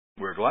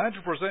glad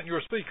to present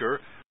your speaker,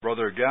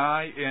 Brother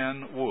Guy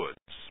N. Woods.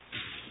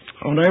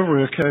 On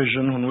every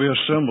occasion when we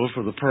assemble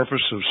for the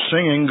purpose of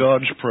singing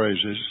God's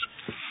praises,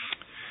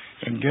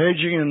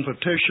 engaging in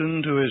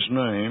petition to His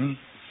name,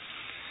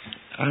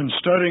 and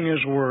studying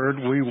His Word,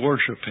 we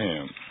worship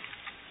Him.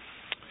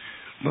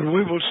 But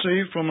we will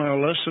see from our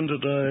lesson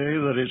today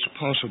that it's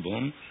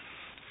possible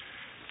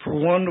for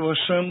one to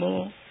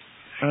assemble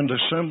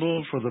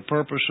for the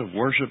purpose of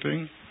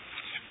worshiping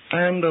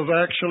and of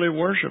actually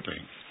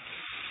worshiping,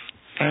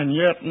 and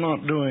yet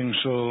not doing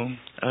so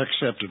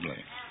acceptably.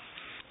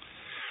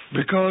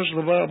 Because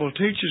the Bible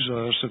teaches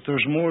us that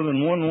there's more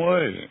than one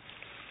way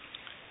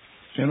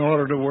in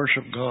order to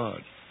worship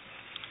God.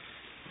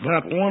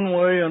 That one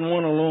way and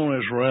one alone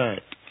is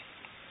right,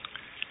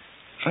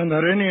 and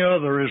that any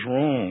other is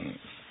wrong.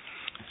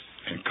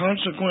 And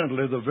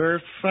consequently, the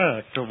very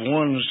fact of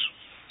one's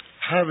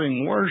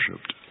having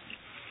worshipped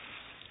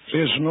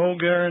is no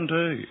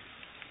guarantee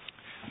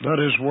that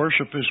his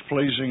worship is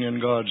pleasing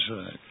in God's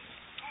sight.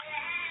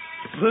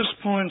 This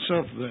points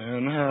up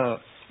then how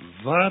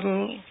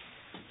vital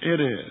it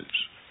is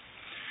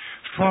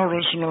for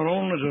us not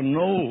only to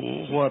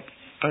know what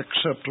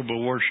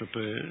acceptable worship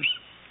is,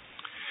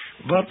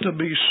 but to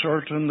be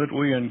certain that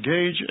we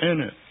engage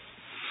in it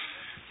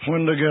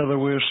when together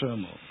we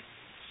assemble.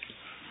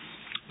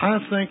 I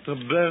think the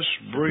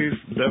best brief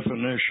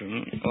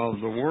definition of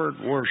the word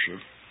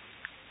worship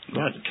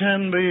that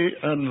can be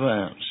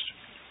advanced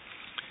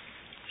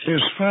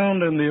is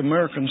found in the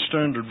American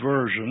Standard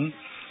Version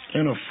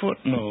in a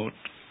footnote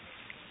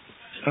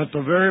at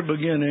the very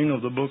beginning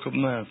of the book of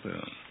Matthew,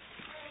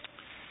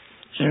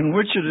 in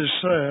which it is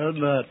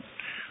said that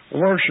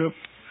worship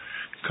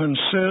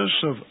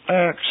consists of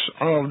acts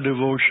of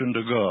devotion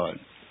to God.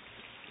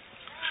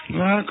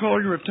 Now, I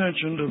call your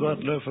attention to that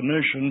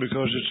definition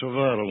because it's a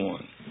vital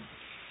one.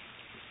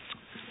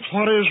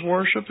 What is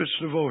worship? It's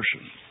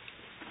devotion.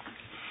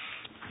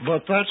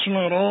 But that's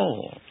not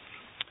all.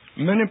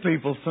 Many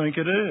people think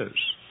it is.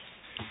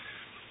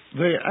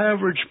 The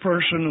average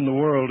person in the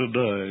world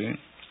today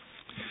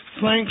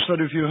thinks that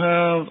if you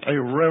have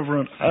a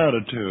reverent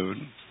attitude,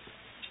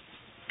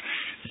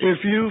 if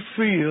you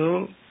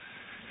feel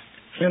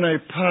in a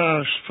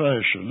pious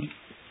fashion,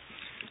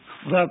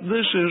 that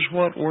this is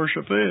what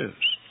worship is.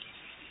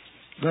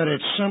 That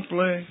it's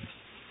simply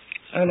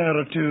an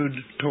attitude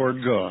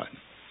toward God.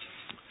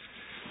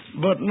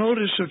 But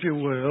notice, if you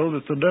will,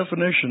 that the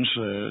definition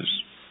says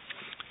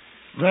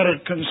that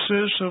it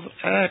consists of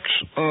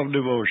acts of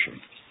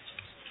devotion.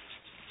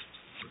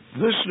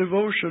 This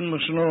devotion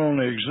must not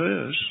only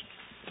exist,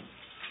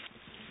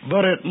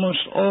 but it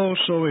must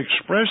also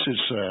express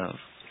itself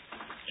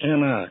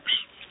in acts.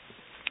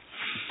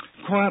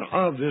 Quite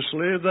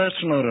obviously,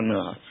 that's not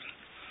enough.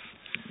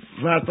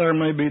 That there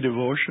may be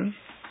devotion,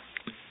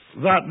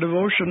 that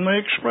devotion may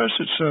express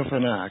itself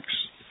in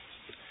acts.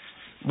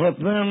 But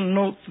then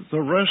note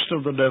the rest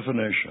of the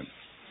definition.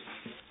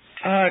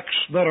 Acts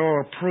that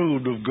are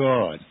approved of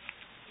God.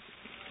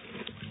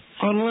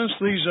 Unless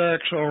these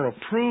acts are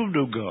approved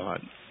of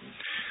God,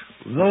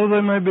 though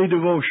they may be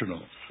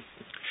devotional,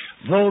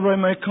 though they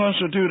may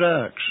constitute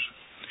acts,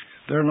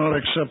 they're not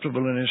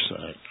acceptable in His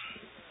sight.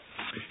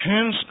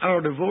 Hence,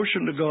 our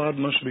devotion to God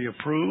must be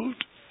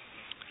approved.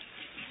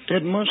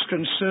 It must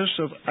consist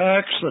of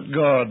acts that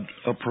God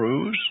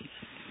approves.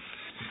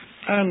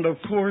 And, of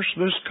course,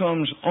 this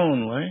comes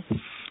only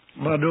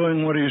by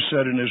doing what He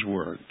said in His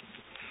Word.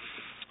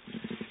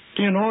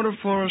 In order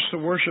for us to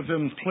worship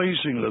Him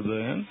pleasingly,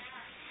 then,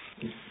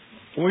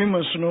 we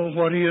must know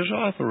what He has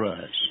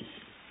authorized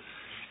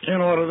in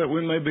order that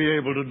we may be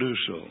able to do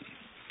so.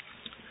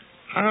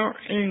 Our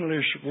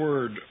English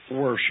word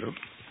worship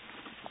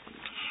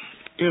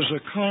is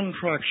a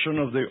contraction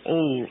of the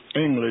Old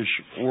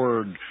English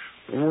word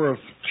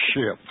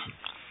worthship.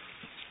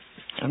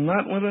 And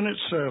that within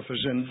itself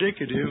is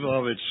indicative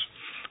of its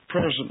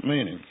present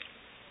meaning.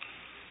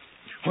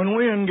 When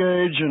we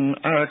engage in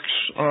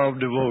acts of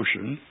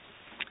devotion,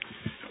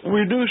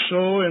 we do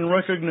so in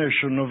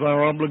recognition of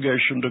our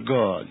obligation to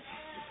God.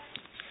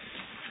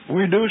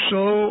 We do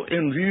so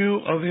in view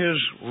of His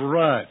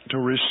right to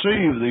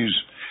receive these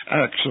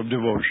acts of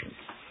devotion.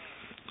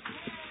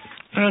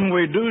 And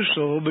we do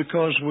so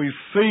because we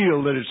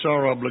feel that it's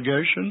our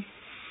obligation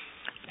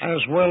as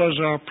well as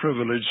our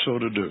privilege so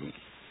to do.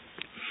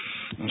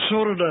 And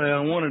so today I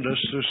wanted us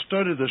to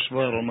study this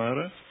vital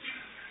matter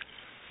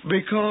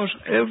because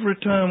every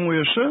time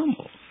we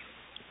assemble,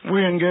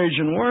 we engage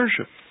in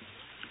worship.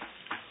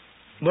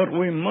 But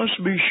we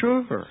must be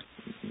sure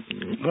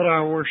that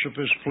our worship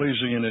is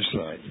pleasing in His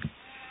sight.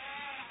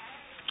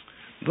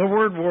 The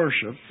word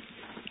worship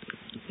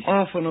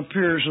often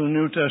appears in the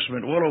New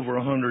Testament well over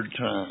 100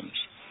 times.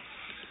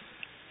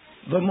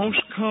 The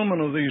most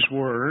common of these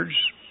words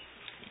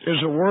is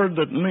a word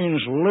that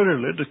means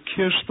literally to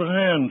kiss the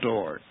hand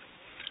toward,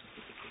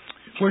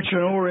 which in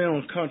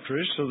Oriental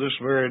countries to this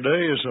very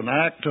day is an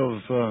act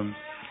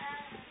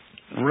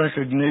of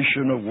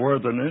recognition of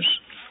worthiness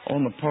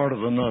on the part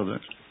of another.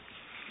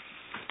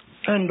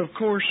 And, of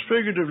course,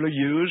 figuratively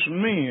used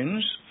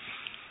means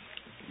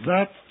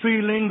that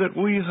feeling that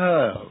we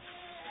have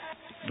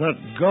that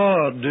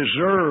God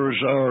deserves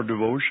our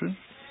devotion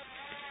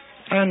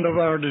and of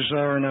our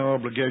desire and our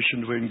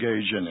obligation to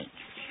engage in it.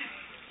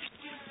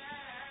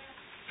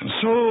 And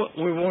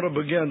so we want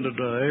to begin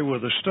today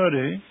with a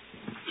study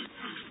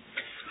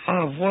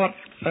of what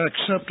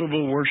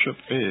acceptable worship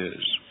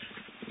is.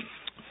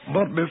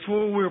 But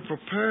before we're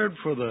prepared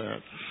for that,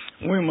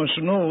 we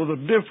must know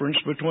the difference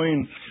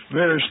between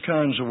various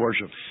kinds of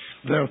worship.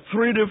 There are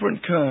three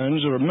different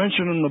kinds that are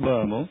mentioned in the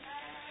Bible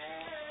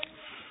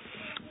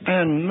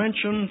and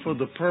mentioned for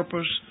the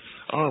purpose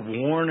of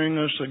warning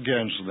us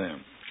against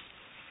them.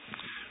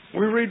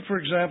 We read, for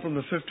example, in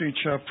the 15th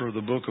chapter of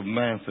the book of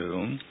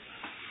Matthew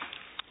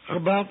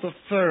about the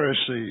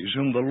Pharisees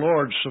whom the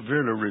Lord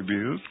severely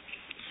rebuked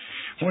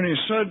when He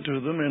said to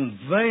them, "In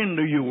vain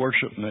do you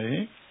worship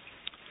me,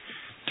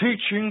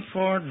 teaching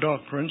for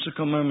doctrines the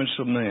commandments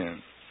of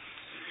men."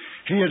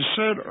 He had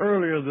said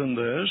earlier than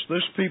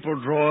this people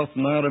draweth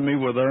nigh to me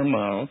with their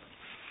mouth,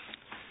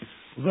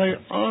 they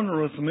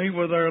honoreth me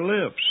with their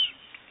lips,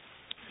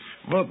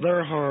 but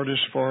their heart is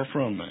far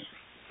from me.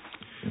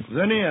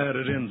 Then He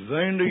added, "In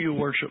vain do you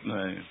worship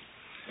me,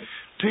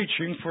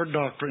 teaching for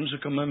doctrines the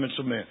commandments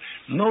of men."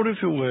 Note,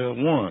 if you will,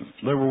 one,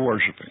 they were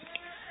worshiping.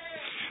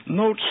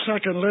 Note,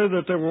 secondly,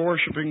 that they were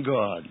worshiping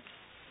God.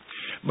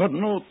 But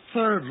note,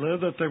 thirdly,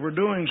 that they were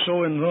doing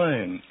so in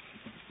vain.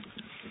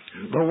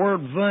 The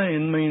word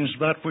vain means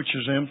that which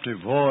is empty,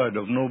 void,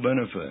 of no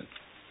benefit.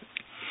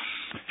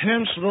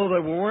 Hence, though they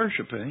were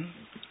worshiping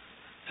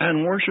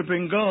and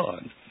worshiping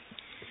God,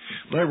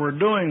 they were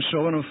doing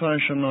so in a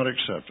fashion not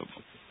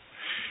acceptable.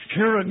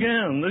 Here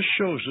again, this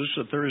shows us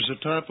that there is a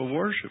type of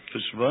worship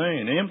that's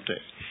vain,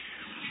 empty,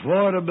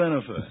 void of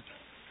benefit.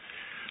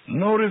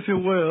 Note, if you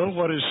will,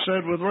 what is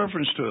said with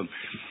reference to them.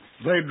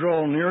 They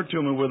draw near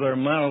to me with their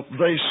mouth.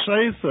 They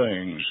say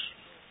things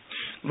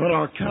that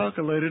are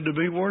calculated to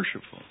be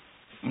worshipful,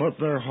 but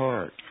their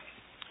heart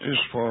is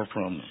far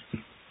from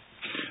them.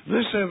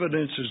 This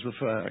evidences the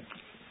fact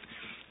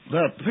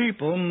that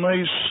people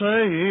may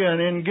say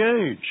and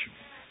engage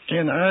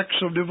in acts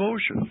of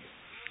devotion,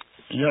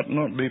 yet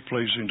not be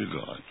pleasing to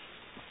God.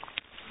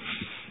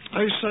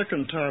 A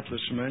second type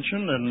that's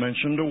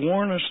mentioned to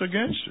warn us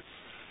against it,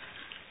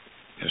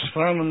 is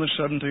found in the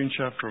 17th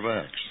chapter of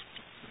Acts.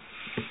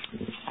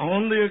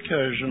 On the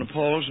occasion of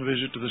Paul's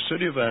visit to the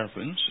city of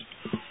Athens,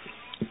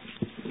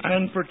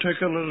 and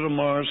particularly to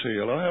Mars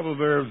Hill, I have a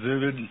very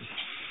vivid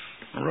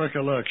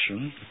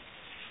recollection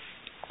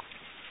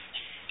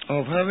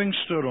of having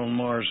stood on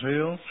Mars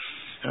Hill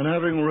and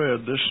having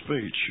read this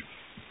speech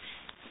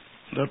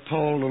that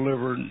Paul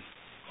delivered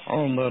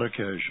on that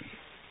occasion.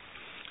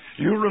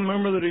 You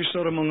remember that he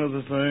said, among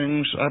other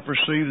things, "I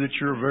perceive that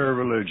you're very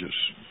religious,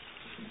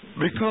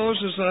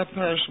 because as I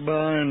passed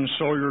by and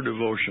saw your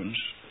devotions,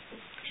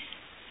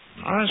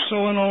 I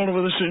saw in all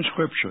of this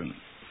inscription,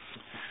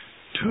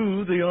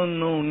 to the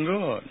unknown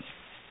God,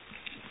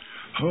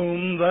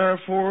 whom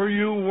therefore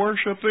you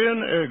worship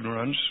in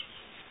ignorance,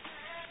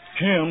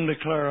 Him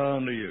declare I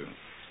unto you."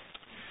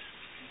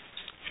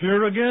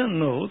 Here again,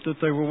 note that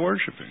they were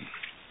worshiping.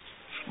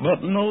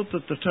 But note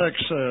that the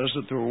text says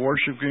that they were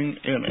worshiping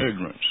in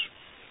ignorance.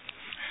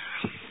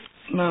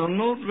 Now,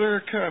 note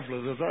very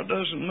carefully that that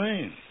doesn't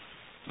mean,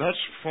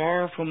 that's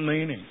far from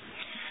meaning,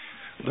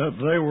 that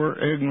they were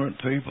ignorant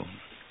people.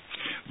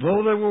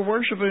 Though they were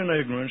worshiping in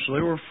ignorance,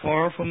 they were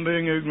far from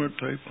being ignorant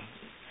people.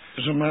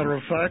 As a matter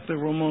of fact, they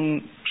were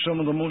among some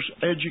of the most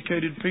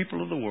educated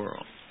people of the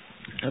world.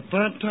 At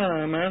that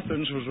time,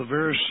 Athens was the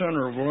very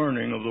center of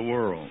learning of the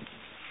world.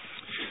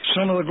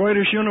 Some of the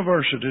greatest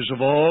universities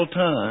of all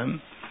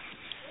time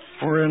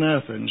were in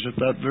Athens at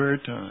that very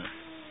time.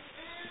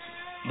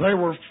 They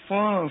were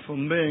far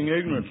from being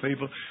ignorant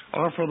people,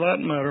 or for that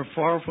matter,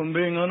 far from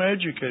being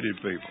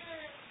uneducated people.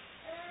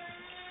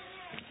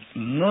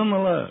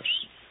 Nonetheless,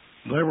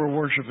 they were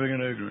worshiping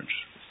in ignorance.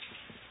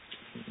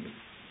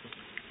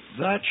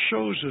 That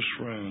shows us,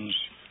 friends,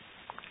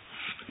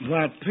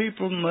 that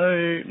people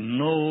may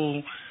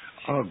know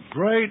a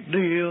great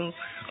deal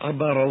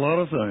about a lot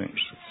of things,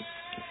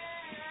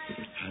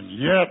 and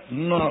yet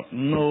not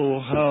know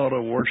how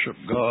to worship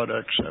God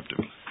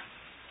acceptably.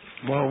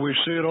 While we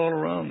see it all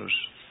around us.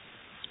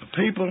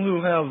 People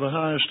who have the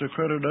highest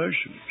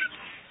accreditations,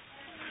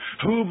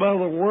 who by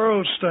the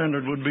world's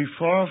standard would be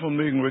far from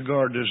being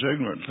regarded as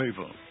ignorant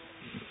people,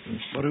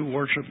 but who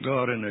worship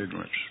God in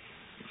ignorance.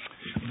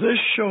 This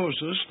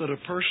shows us that a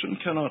person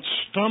cannot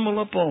stumble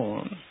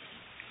upon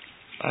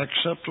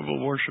acceptable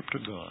worship to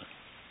God.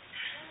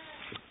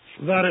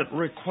 That it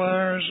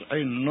requires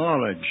a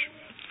knowledge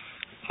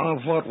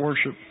of what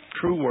worship,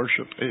 true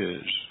worship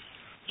is,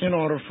 in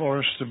order for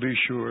us to be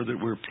sure that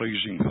we're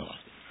pleasing God.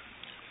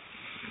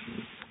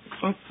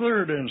 A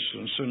third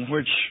instance in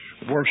which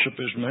worship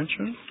is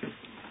mentioned,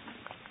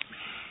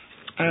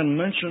 and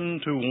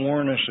mentioned to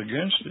warn us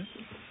against it,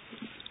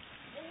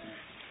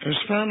 is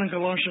found in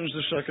Colossians,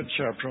 the 2nd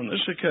chapter. On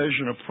this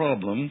occasion, a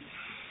problem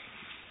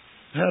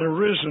had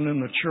arisen in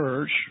the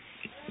church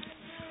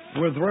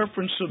with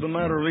reference to the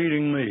matter of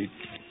eating meat.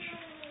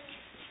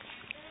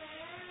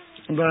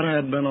 that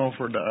had been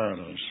offered to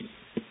idols.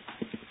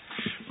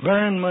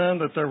 Bear in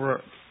mind that there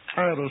were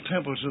idol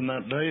temples in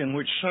that day in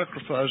which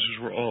sacrifices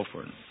were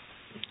offered.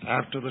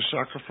 After the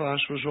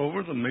sacrifice was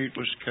over, the meat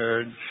was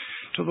carried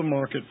to the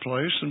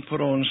marketplace and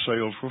put on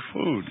sale for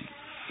food.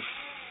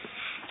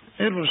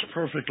 It was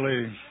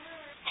perfectly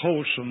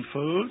wholesome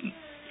food.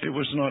 It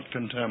was not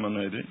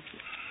contaminated.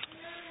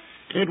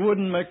 It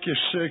wouldn't make you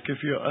sick if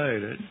you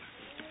ate it.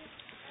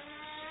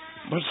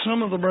 But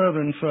some of the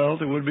brethren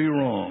felt it would be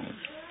wrong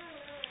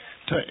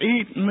to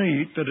eat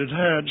meat that had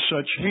had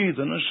such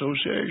heathen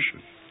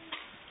association.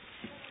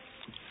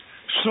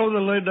 So they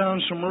laid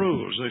down some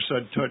rules. They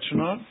said, touch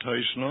not,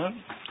 taste not,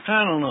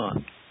 handle not.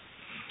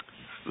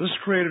 This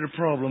created a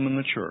problem in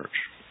the church.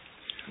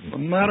 The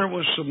matter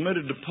was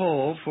submitted to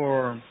Paul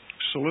for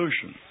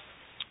solution.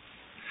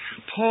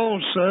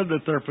 Paul said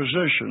that their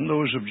position,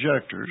 those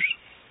objectors,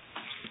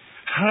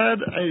 had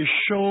a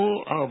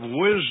show of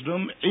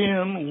wisdom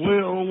in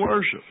will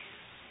worship.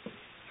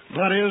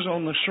 That is,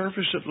 on the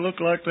surface it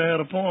looked like they had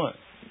a point.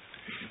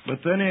 But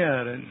then he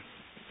added,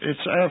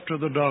 it's after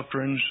the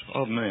doctrines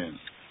of men.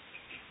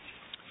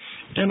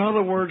 In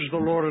other words, the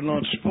Lord had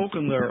not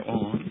spoken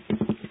thereon.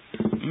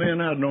 Men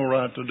had no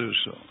right to do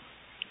so.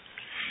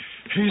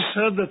 He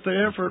said that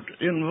the effort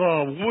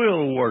involved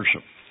will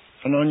worship,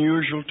 an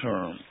unusual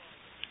term.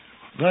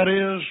 That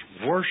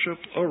is, worship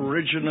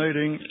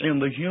originating in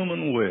the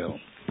human will.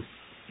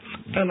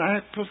 An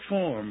act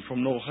performed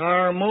from no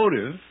higher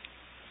motive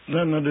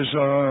than the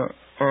desire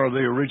or the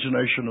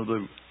origination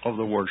of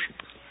the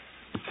worshiper.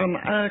 An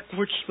act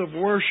which the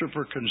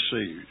worshiper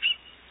conceives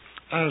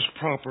as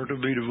proper to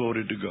be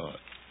devoted to God.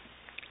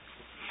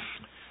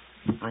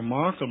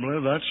 Remarkably,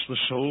 that's the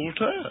sole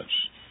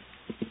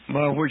test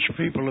by which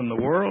people in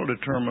the world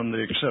determine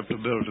the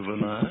acceptability of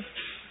an act.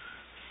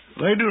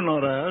 They do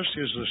not ask,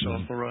 is this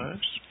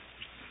authorized?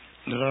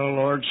 Did our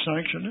Lord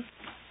sanction it?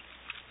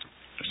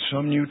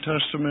 Some New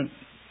Testament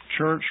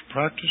church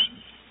practice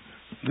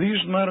it?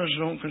 These matters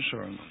don't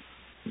concern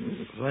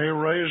them. They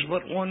raise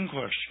but one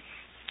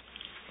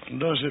question.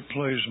 Does it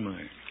please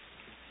me?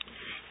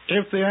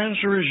 If the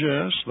answer is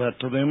yes, that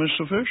to them is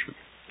sufficient.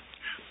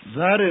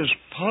 That is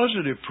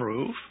positive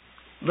proof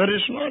that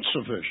it's not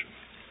sufficient.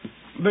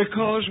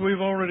 Because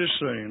we've already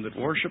seen that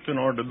worship, in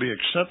order to be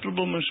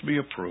acceptable, must be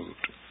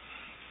approved.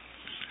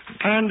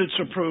 And it's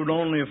approved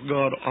only if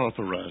God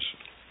authorizes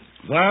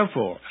it.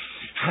 Therefore,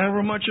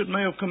 however much it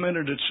may have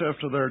commended itself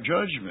to their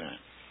judgment,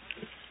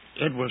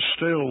 it was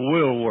still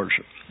will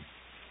worship,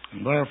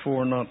 and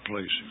therefore not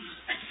pleasing.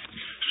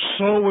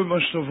 So we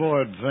must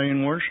avoid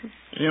vain worship,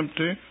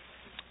 empty,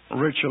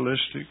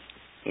 ritualistic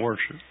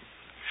worship.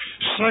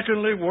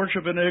 Secondly,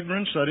 worship in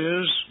ignorance, that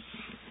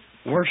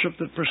is, worship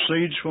that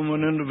proceeds from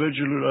an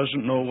individual who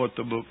doesn't know what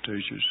the book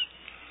teaches.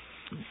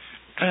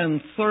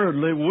 And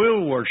thirdly,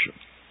 will worship,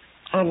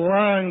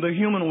 allowing the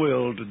human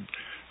will to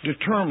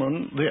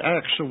determine the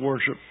acts of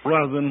worship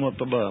rather than what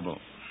the Bible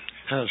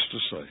has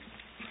to say.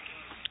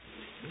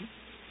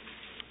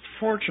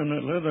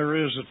 Fortunately,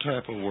 there is a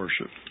type of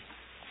worship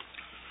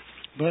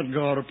that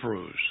God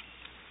approves.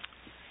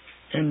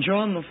 In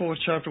John, the 4th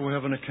chapter, we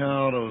have an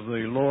account of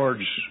the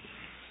Lord's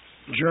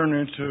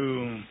journey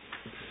to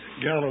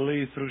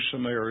Galilee through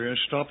Samaria,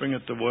 stopping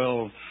at the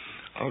well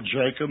of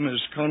Jacob,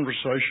 his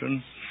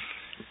conversation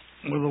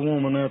with a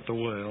woman at the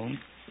well,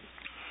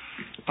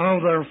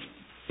 of their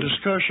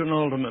discussion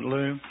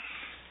ultimately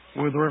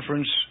with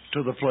reference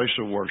to the place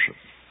of worship.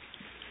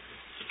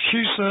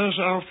 She says,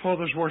 our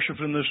fathers worship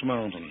in this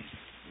mountain.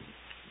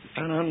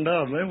 And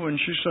undoubtedly, when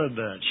she said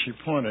that, she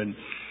pointed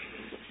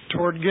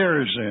toward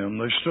Gerizim.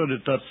 They stood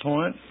at that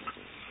point,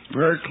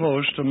 very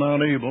close to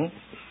Mount Ebal,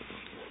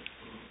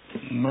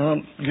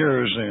 Mount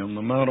Gerizim,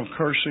 the Mount of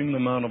Cursing, the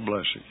Mount of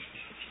Blessing.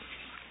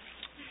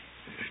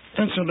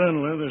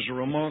 Incidentally, there's a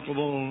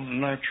remarkable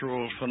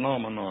natural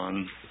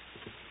phenomenon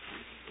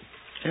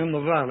in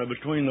the valley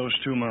between those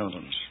two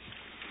mountains.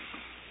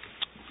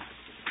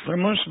 There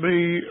must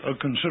be a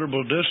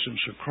considerable distance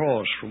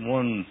across from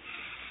one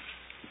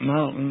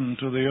mountain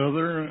to the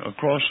other,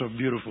 across a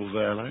beautiful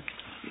valley.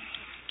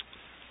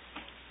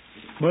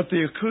 But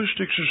the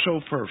acoustics are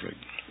so perfect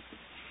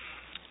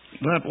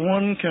that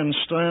one can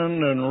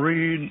stand and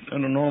read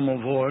in a normal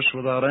voice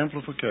without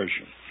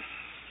amplification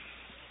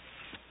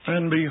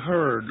and be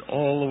heard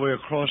all the way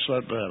across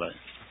that valley.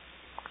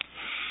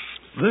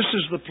 This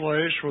is the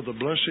place where the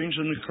blessings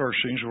and the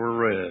cursings were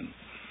read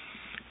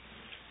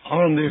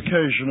on the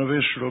occasion of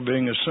Israel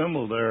being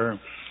assembled there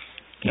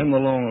in the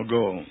long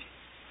ago.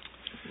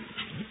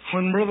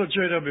 When Brother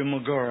J.W.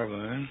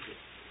 McGarvey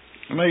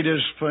made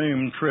his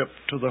famed trip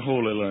to the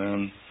Holy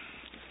Land,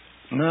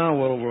 now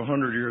well over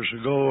 100 years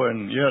ago,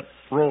 and yet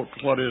wrote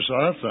what is,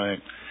 I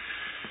think,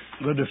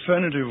 the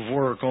definitive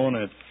work on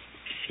it,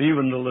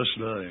 even to this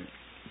day.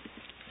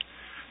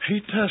 He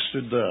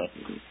tested that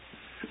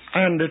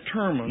and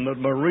determined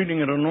that by reading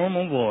it in a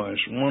normal voice,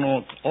 went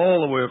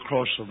all the way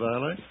across the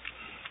valley,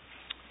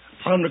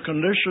 under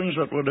conditions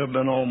that would have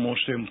been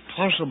almost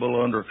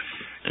impossible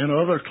in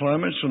other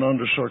climates and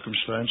under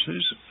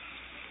circumstances,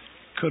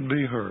 could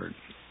be heard.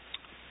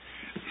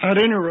 At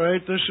any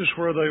rate, this is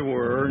where they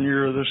were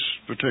near this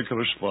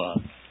particular spot.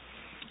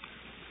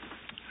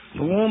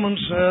 The woman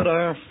said,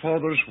 "Our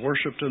fathers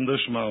worshipped in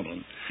this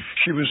mountain."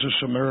 She was a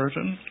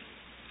Samaritan.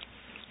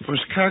 It was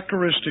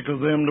characteristic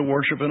of them to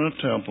worship in a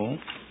temple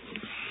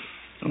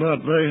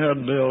that they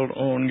had built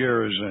on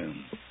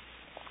Gerizim.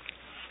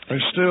 They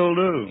still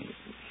do.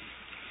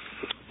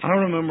 I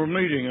remember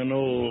meeting an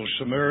old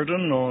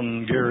Samaritan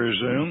on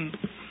Gerizim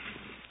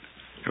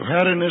who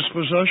had in his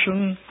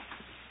possession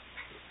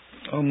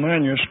a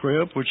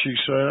manuscript which he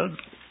said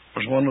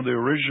was one of the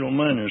original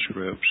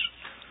manuscripts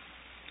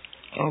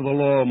of the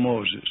Law of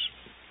Moses.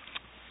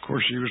 Of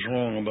course, he was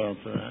wrong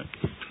about that.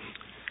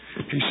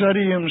 He said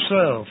he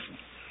himself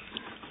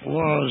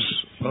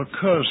was a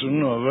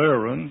cousin of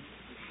Aaron.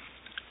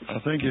 I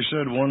think he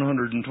said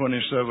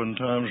 127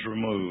 times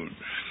removed.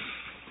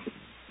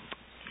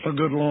 A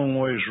good long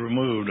ways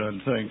removed,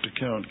 I'd think, to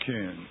count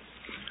kin.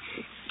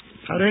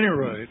 At any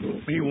rate,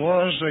 he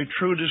was a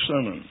true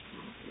descendant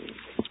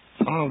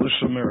of the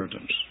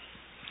Samaritans.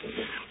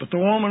 But the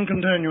woman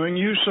continuing,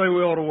 "You say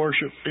we ought to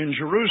worship in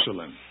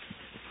Jerusalem.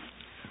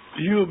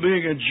 You,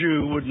 being a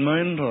Jew, would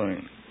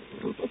maintain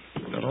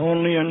that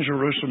only in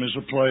Jerusalem is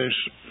a place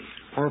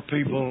where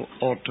people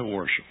ought to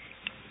worship."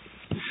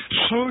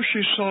 So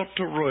she sought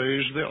to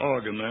raise the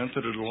argument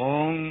that had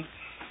long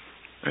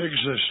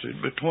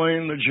existed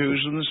between the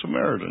Jews and the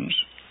Samaritans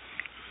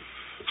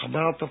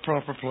about the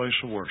proper place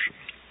of worship.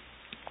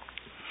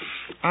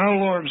 Our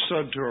Lord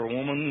said to her,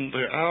 "Woman,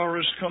 the hour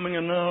is coming,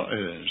 and now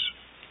is,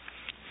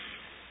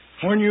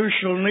 when you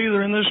shall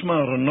neither in this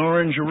mountain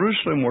nor in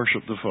Jerusalem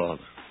worship the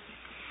Father."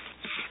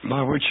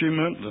 By which he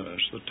meant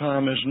this: the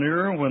time is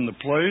near when the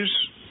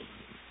place,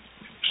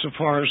 so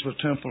far as the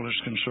temple is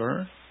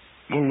concerned,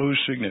 will lose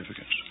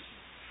significance.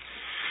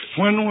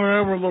 When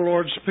wherever the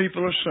Lord's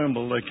people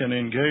assemble, they can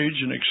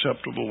engage in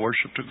acceptable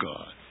worship to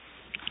God.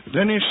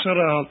 Then he set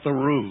out the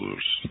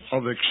rules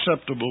of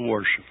acceptable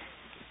worship.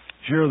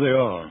 Here they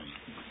are.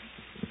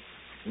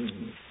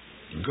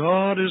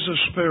 God is a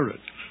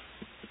spirit,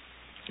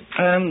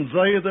 and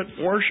they that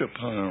worship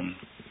him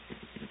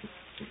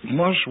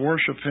must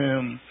worship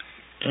him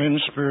in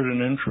spirit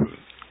and in truth.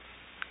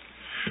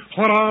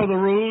 What are the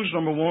rules?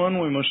 Number one,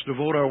 we must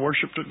devote our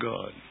worship to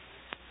God.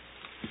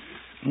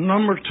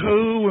 Number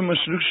two, we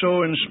must do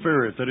so in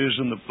spirit, that is,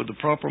 with the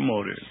proper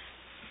motive.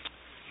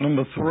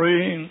 Number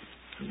three,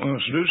 we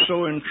must do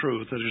so in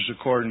truth, that is,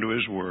 according to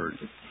his word.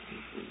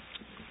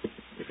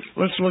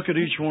 Let's look at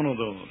each one of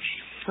those.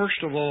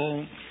 First of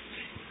all,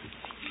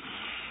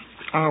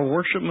 our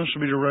worship must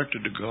be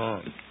directed to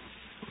God.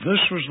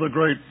 This was the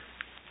great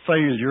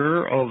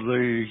failure of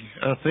the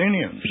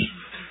Athenians.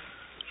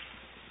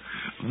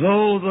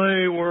 Though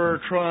they were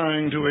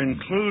trying to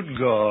include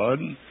God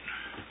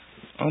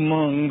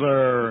among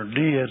their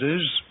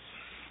deities,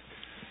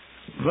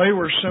 they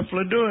were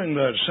simply doing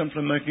that,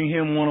 simply making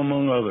him one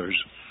among others.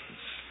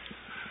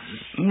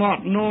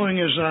 Not knowing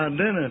his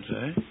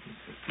identity,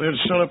 they had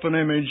set up an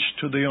image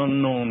to the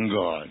unknown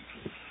God.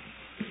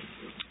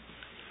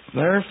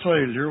 Their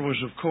failure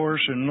was, of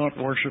course, in not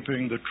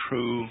worshiping the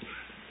true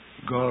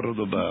God of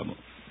the Bible.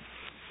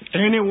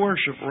 Any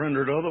worship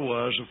rendered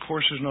otherwise, of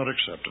course, is not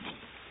acceptable.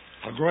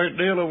 A great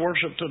deal of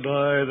worship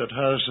today that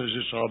has as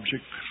its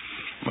object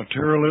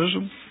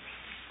materialism,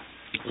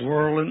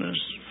 worldliness,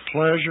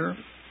 pleasure,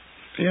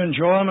 the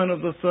enjoyment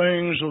of the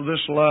things of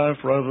this life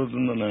rather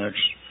than the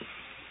next,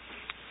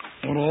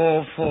 would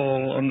all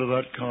fall under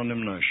that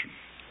condemnation.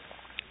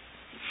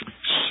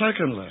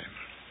 Secondly,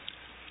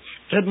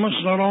 it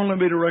must not only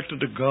be directed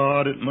to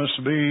God, it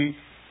must be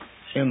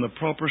in the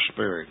proper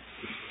spirit.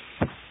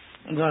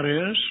 That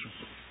is,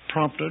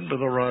 prompted by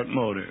the right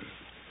motive.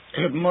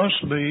 It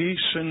must be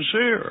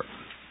sincere.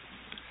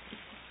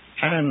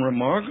 And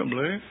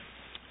remarkably,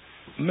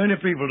 many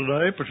people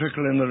today,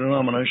 particularly in the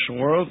denominational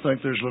world,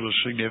 think there's little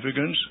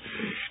significance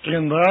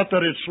in that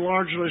it's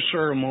largely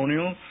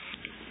ceremonial,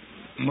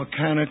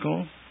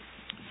 mechanical,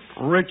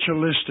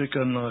 ritualistic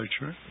in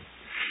nature.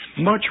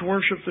 Much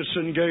worship that's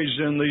engaged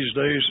in these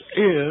days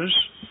is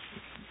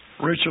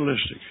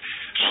ritualistic.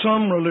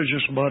 Some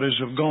religious bodies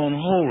have gone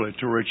wholly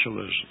to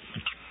ritualism.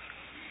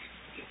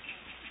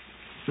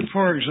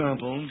 For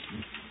example,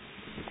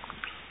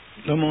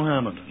 the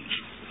Mohammedans,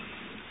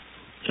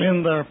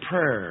 in their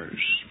prayers,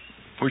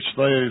 which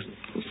they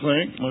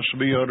think must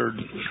be uttered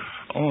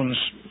on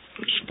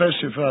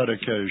specified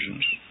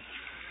occasions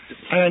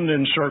and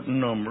in certain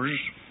numbers,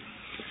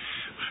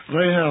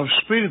 they have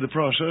speeded the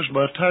process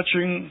by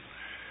attaching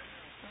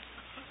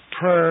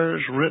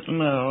prayers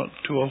written out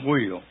to a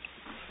wheel,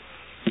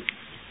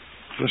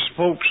 the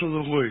spokes of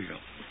the wheel,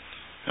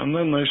 and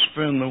then they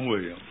spin the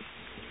wheel,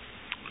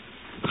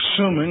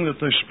 assuming that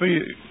they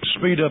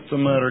speed up the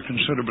matter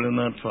considerably in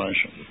that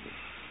fashion.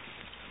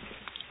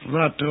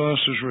 That to us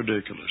is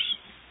ridiculous.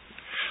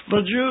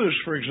 The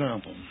Jews, for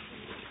example,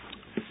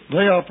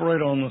 they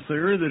operate on the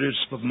theory that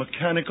it's the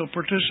mechanical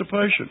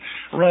participation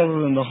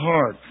rather than the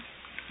heart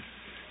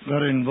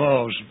that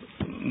involves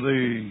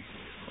the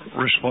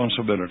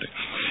responsibility.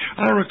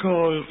 I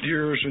recall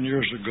years and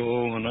years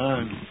ago when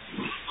I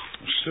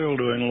still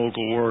doing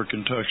local work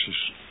in Texas.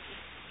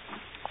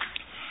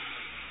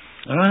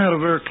 And I had a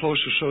very close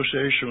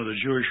association with a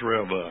Jewish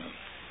rabbi,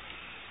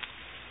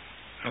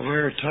 a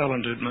very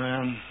talented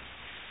man,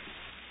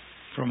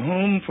 from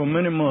whom for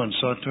many months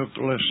I took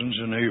lessons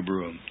in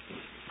Hebrew.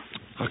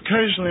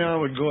 Occasionally I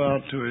would go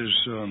out to his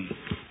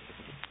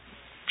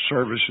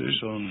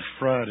services on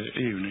Friday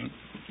evening,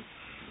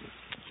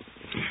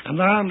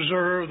 and I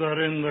observed that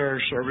in their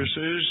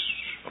services,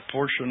 a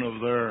portion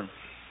of their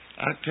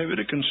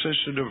activity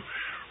consisted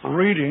of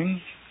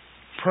reading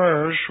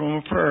prayers from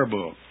a prayer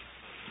book,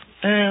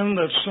 and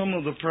that some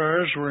of the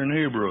prayers were in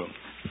Hebrew,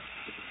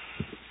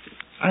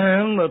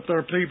 and that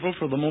their people,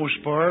 for the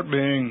most part,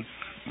 being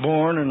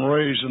born and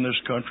raised in this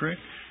country,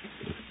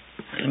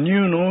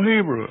 knew no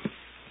Hebrew.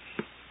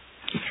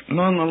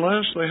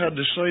 Nonetheless, they had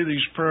to say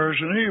these prayers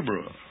in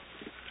Hebrew.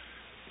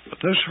 But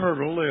this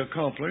hurdle they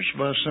accomplished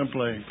by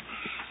simply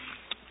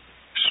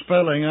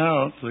spelling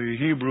out the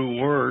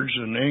Hebrew words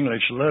in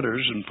English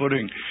letters and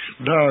putting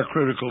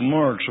diacritical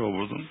marks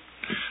over them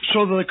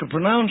so that they could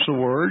pronounce the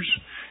words,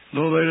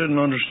 though they didn't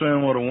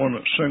understand what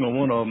a single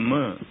one of them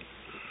meant.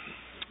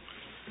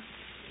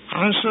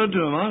 I said to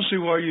him, I see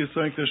why you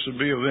think this would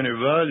be of any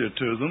value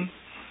to them,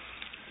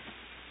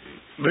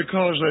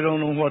 because they don't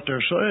know what they're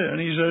saying.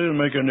 He said it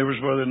doesn't make any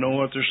difference whether they know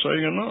what they're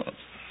saying or not.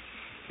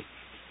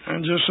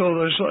 And just so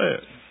they say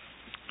it.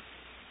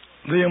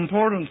 The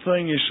important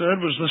thing, he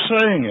said, was the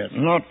saying it,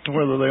 not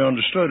whether they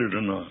understood it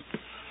or not.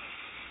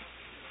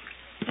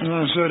 And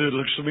I said, it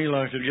looks to me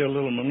like it'd get a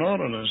little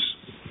monotonous.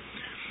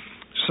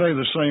 Say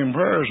the same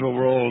prayers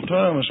over all the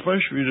time,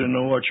 especially if you didn't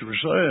know what you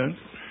were saying.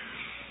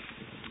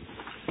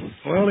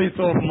 Well, he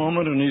thought a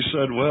moment and he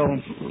said, well,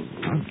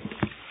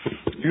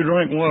 you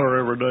drink water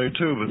every day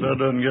too, but that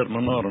doesn't get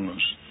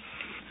monotonous.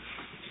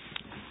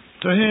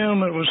 To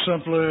him, it was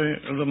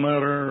simply the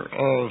matter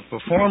of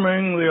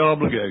performing the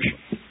obligation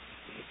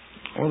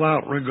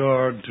without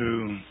regard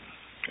to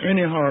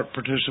any heart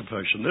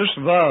participation.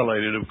 This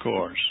violated, of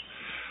course,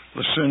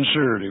 the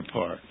sincerity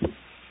part.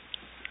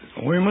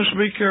 We must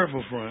be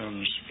careful,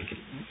 friends.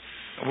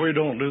 We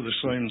don't do the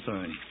same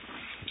thing.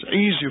 It's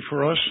easy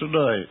for us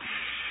today,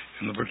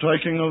 in the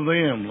partaking of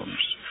the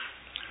emblems,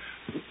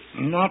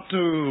 not to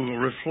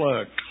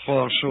reflect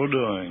while so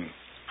doing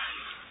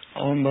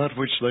on that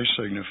which they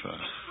signify.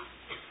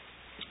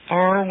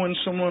 Or when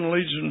someone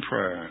leads in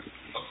prayer,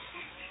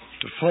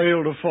 to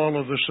fail to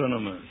follow the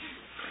sentiment.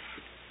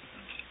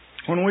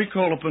 When we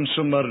call upon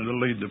somebody to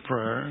lead the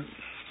prayer,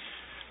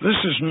 this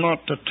is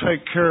not to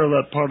take care of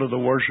that part of the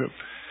worship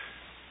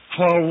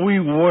while we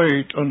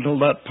wait until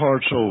that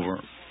part's over.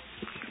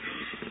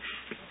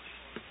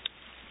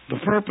 The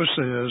purpose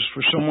is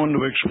for someone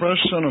to express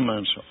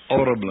sentiments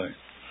audibly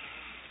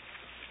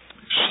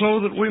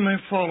so that we may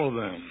follow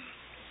them.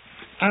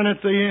 And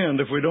at the end,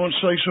 if we don't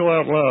say so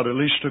out loud, at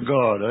least to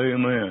God,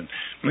 amen.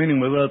 Meaning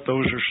with that,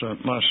 those are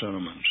my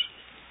sentiments.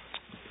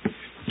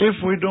 If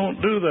we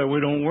don't do that, we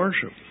don't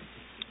worship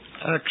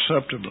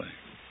acceptably.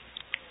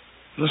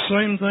 The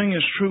same thing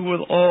is true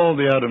with all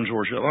the Adam's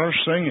worship, our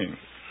singing.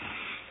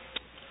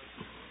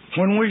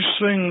 When we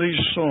sing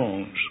these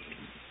songs,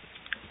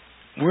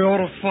 we ought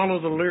to follow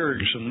the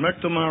lyrics and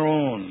make them our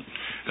own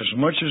as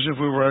much as if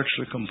we were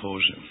actually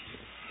composing.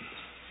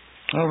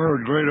 I've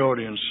heard great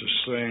audiences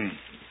sing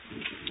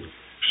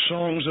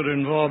songs that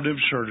involved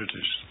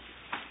absurdities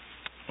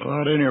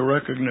without any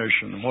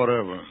recognition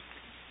whatever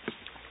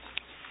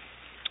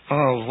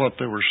of what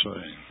they were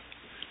saying.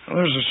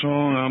 There's a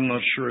song, I'm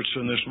not sure it's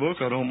in this book.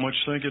 I don't much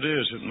think it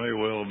is. It may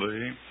well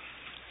be.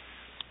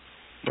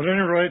 But at any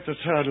rate, the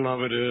title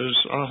of it is,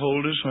 I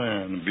Hold His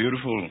Hand.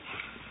 Beautiful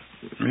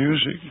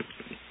music.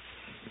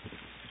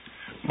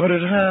 But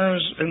it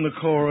has in the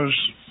chorus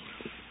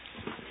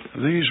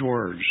these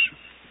words,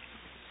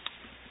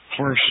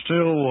 where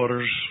still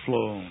waters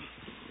flow.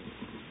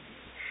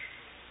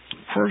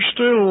 Where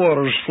still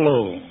waters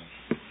flow.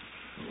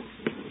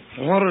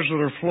 Waters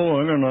that are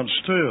flowing are not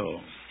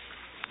still.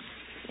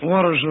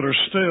 Waters that are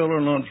still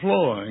are not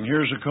flowing.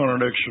 Here's a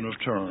contradiction of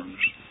terms.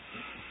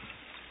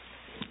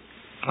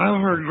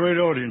 I've heard great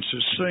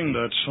audiences sing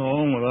that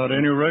song without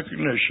any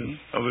recognition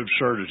of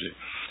absurdity.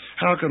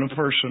 How can a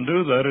person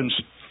do that and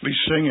be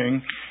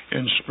singing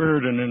in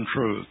spirit and in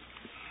truth?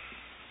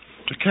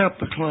 To cap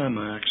the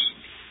climax,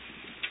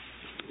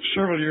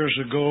 several years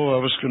ago I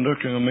was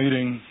conducting a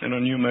meeting in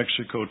a New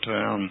Mexico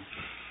town.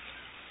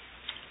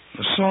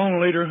 The song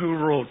leader who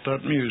wrote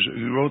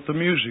the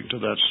music to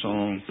that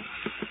song,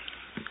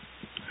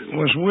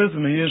 was with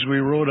me as we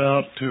rode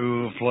out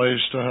to a place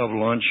to have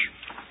lunch.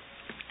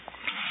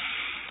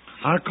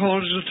 I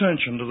called his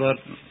attention to that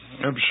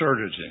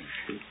absurdity.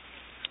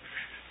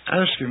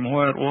 Asked him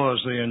why it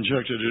was they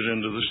injected it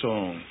into the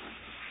song.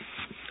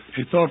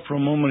 He thought for a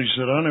moment. He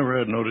said, I never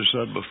had noticed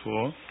that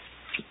before.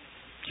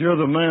 You're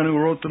the man who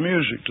wrote the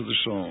music to the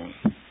song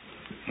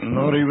and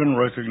not even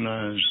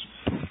recognized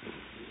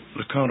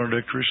the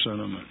contradictory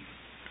sentiment.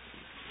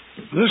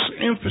 This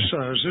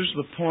emphasizes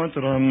the point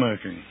that I'm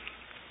making.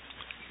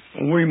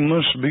 We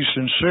must be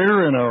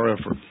sincere in our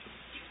effort.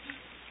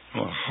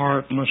 Our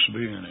heart must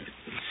be in it.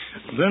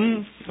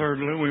 Then,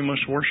 thirdly, we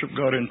must worship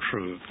God in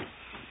truth.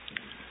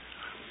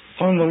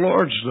 On the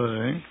Lord's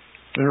Day,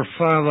 there are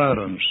 5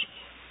 items: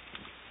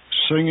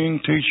 singing,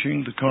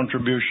 teaching, the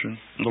contribution,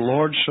 the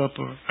Lord's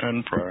Supper,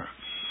 and prayer.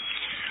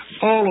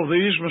 All of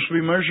these must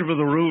be measured by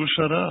the rules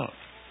set out.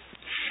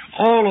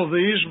 All of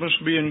these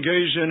must be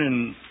engaged in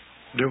and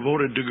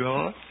devoted to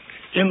God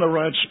in the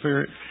right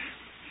spirit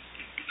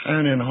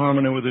and in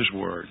harmony with His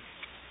Word.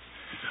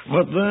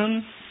 But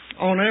then,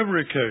 on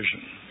every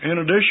occasion, in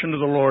addition to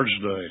the Lord's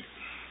Day,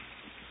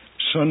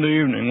 Sunday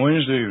evening,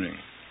 Wednesday evening,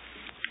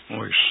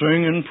 we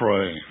sing and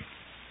pray,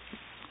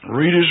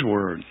 read His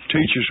Word,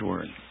 teach His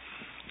Word.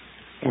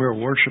 We're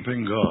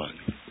worshiping God.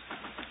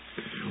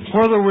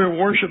 Whether we're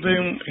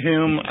worshiping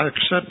Him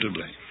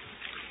acceptably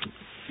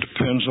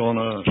depends on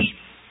us.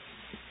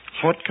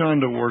 What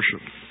kind of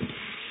worship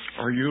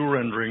are you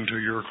rendering to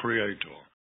your Creator?